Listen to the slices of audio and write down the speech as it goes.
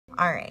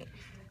All right,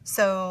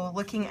 so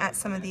looking at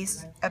some of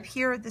these up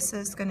here, this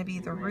is going to be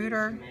the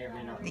rooter.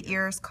 The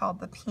ear is called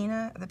the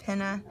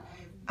pinna.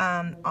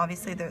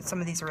 Obviously, some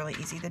of these are really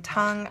easy. The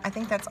tongue, I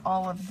think that's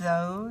all of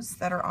those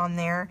that are on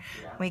there.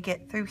 When we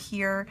get through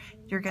here,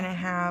 you're going to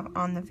have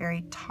on the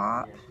very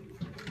top,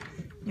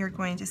 you're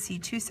going to see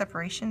two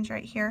separations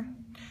right here.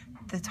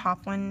 The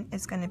top one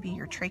is going to be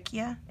your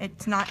trachea.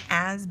 It's not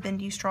as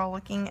bendy straw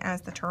looking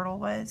as the turtle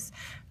was.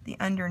 The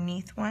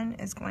underneath one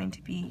is going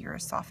to be your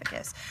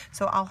esophagus.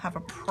 So I'll have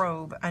a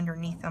probe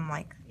underneath them,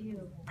 like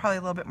probably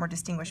a little bit more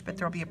distinguished, but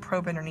there'll be a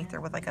probe underneath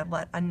there with like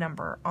a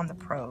number on the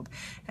probe,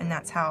 and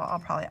that's how I'll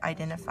probably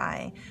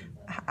identify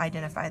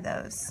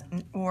those.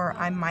 Or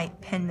I might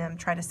pin them,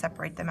 try to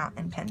separate them out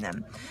and pin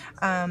them.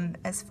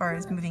 As far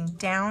as moving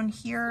down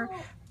here,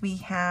 we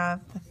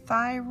have the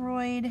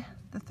thyroid.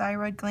 The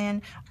thyroid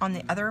gland on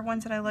the other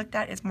ones that I looked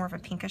at is more of a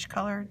pinkish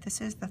color.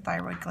 This is the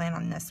thyroid gland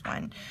on this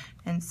one,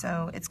 and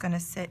so it's going to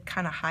sit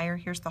kind of higher.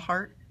 Here's the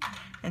heart,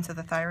 and so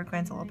the thyroid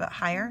gland's a little bit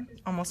higher,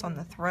 almost on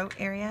the throat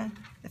area,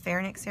 the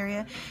pharynx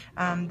area.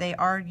 They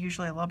are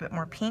usually a little bit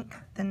more pink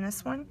than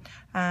this one.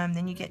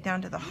 Then you get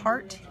down to the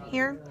heart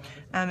here.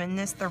 In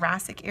this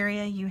thoracic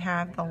area, you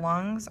have the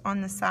lungs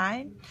on the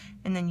side,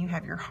 and then you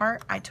have your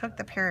heart. I took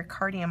the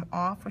pericardium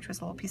off, which was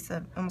a little piece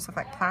of almost looked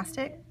like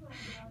plastic,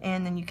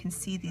 and then you can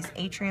see these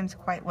atriums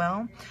quite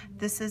well.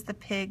 This is the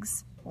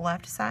pig's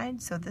left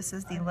side, so this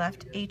is the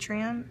left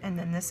atrium, and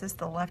then this is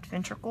the left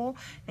ventricle,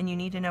 and you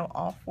need to know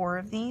all four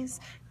of these.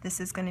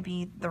 This is going to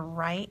be the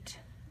right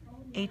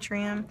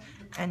atrium,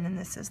 and then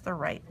this is the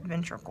right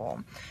ventricle.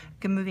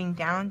 Moving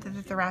down to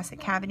the thoracic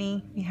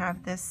cavity, you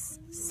have this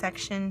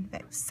section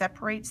that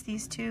separates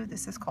these two.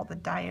 This is called the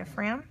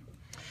diaphragm.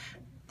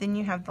 Then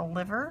you have the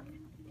liver,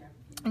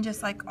 and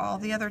just like all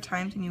the other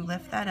times when you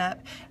lift that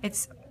up,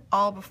 it's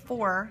all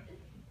before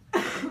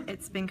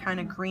it's been kind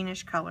of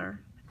greenish color.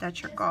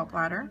 That's your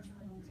gallbladder.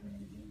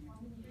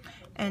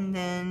 And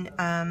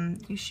then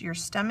your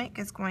stomach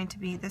is going to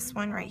be this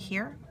one right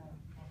here.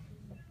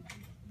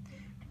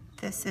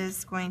 This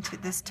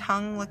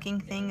tongue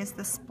looking thing is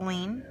the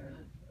spleen.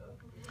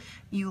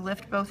 You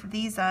lift both of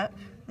these up,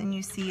 then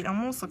you see it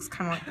almost looks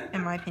kind of like,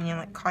 in my opinion,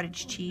 like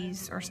cottage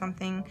cheese or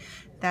something.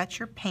 That's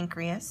your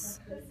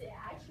pancreas.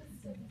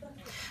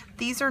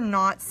 These are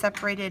not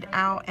separated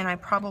out, and I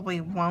probably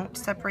won't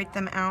separate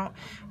them out.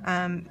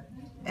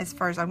 As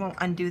far as I won't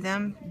undo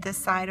them. This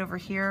side over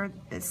here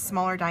is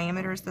smaller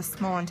diameters, the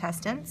small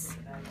intestines.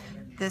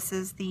 This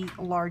is the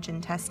large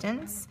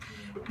intestines.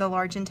 The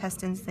large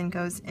intestines then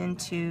goes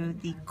into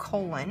the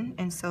colon,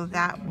 and so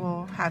that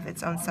will have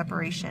its own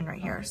separation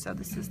right here. So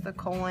this is the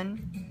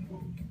colon.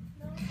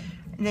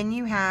 And then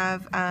you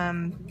have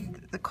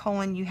the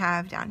colon you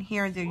have down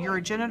here, the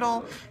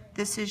urogenital.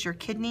 This is your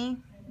kidney.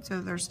 So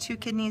there's two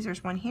kidneys,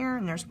 there's one here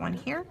and there's one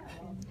here.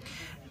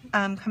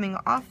 Coming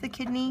off the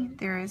kidney,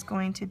 there is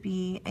going to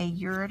be a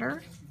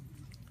ureter.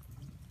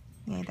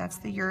 Okay, that's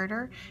the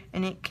ureter,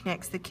 and it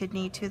connects the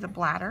kidney to the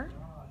bladder.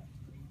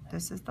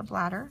 This is the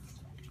bladder.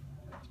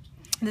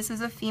 This is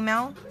a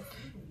female,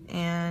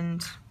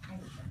 and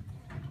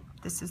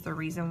this is the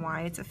reason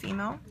why it's a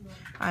female.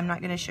 I'm not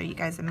going to show you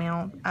guys a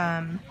male.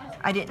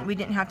 We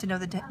didn't have to know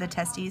the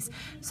testes.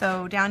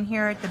 So down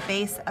here at the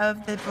base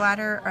of the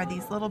bladder are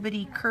these little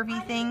bitty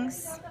curvy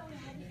things.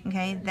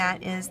 Okay,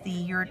 that is the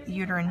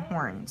uterine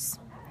horns.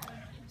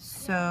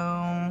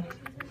 So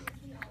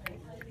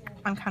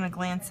I'm kind of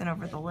glancing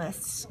over the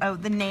list. Oh,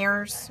 the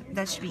nares,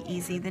 that should be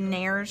easy. The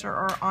nares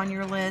are on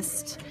your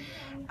list.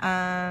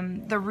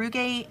 The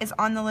rugae is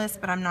on the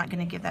list, but I'm not going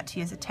to give that to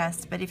you as a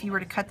test. But if you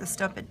were to cut the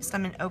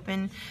stomach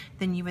open,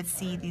 then you would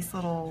see these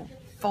little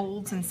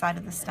folds inside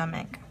of the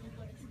stomach.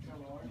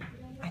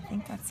 I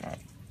think that's it.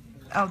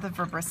 Oh, the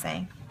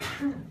vibrissae.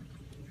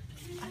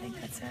 I think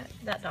that's it.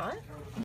 That dot?